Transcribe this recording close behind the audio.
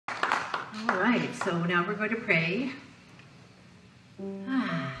All right, so now we're going to pray.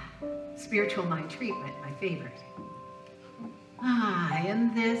 Spiritual mind treatment, my favorite.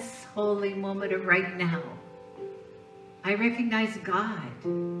 In this holy moment of right now, I recognize God,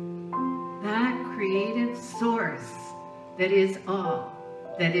 that creative source that is all,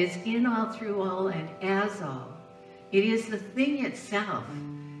 that is in all, through all, and as all. It is the thing itself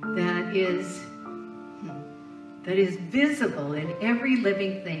that is visible in every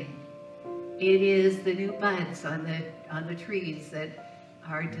living thing. It is the new buds on the trees that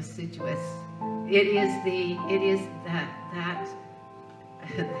are deciduous. It is that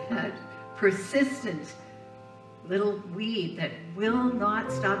persistent little weed that will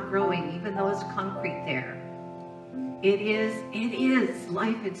not stop growing, even though it's concrete there. It is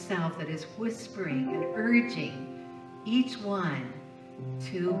life itself that is whispering and urging each one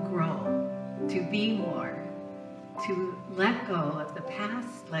to grow, to be more, to let go of the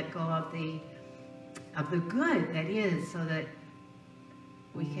past, let go of the good that is, so that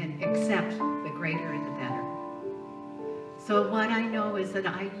we can accept the greater and the better. So what I know is that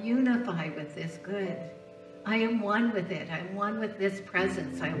I unify with this good. I am one with it. I'm one with this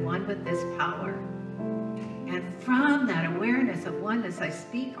presence. I'm one with this power. And from that awareness of oneness, I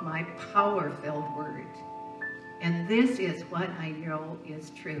speak my power-filled word. And this is what I know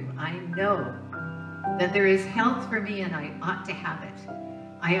is true. I know that there is health for me, and I ought to have it.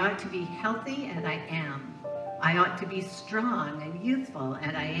 I ought to be healthy, and I am. I ought to be strong and youthful,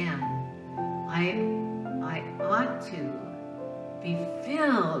 and I am. I ought to be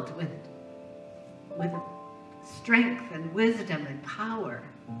filled with strength and wisdom and power,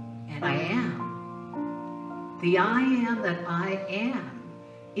 and I am. The I am that I am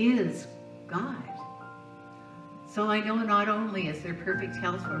is God. So I know not only is there perfect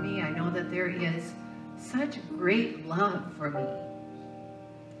health for me, I know that there is such great love for me.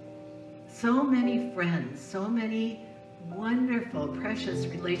 So many friends, so many wonderful, precious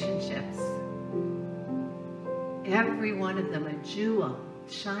relationships. Every one of them a jewel,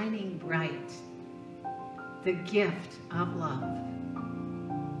 shining bright. The gift of love.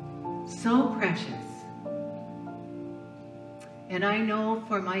 So precious. And I know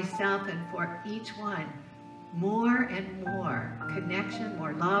for myself and for each one, more and more connection,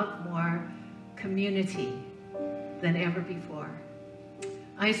 more love, more community than ever before.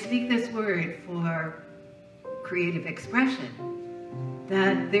 I speak this word for creative expression,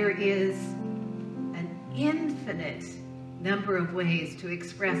 that there is an infinite number of ways to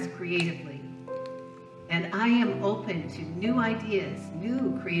express creatively. And I am open to new ideas,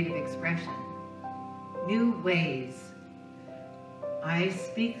 new creative expression, new ways. I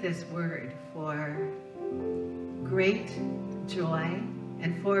speak this word for great joy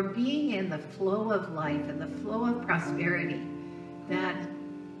and for being in the flow of life and the flow of prosperity. That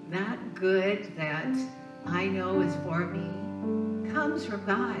good that I know is for me comes from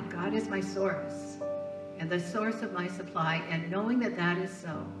God. God is my source and the source of my supply. And knowing that that is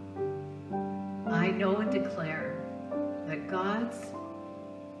so, I know and declare that God's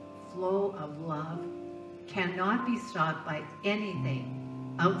flow of love cannot be stopped by anything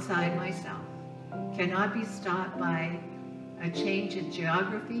outside myself, cannot be stopped by a change in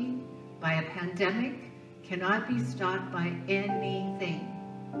geography, by a pandemic, cannot be stopped by anything.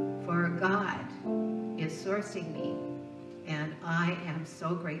 For God is sourcing me, and I am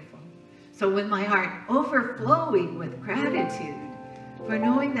so grateful. So with my heart overflowing with gratitude for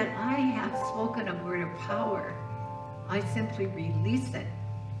knowing that I have spoken a word of power, I simply release it.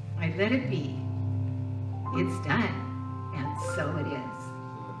 I let it be. It's done, and so it is.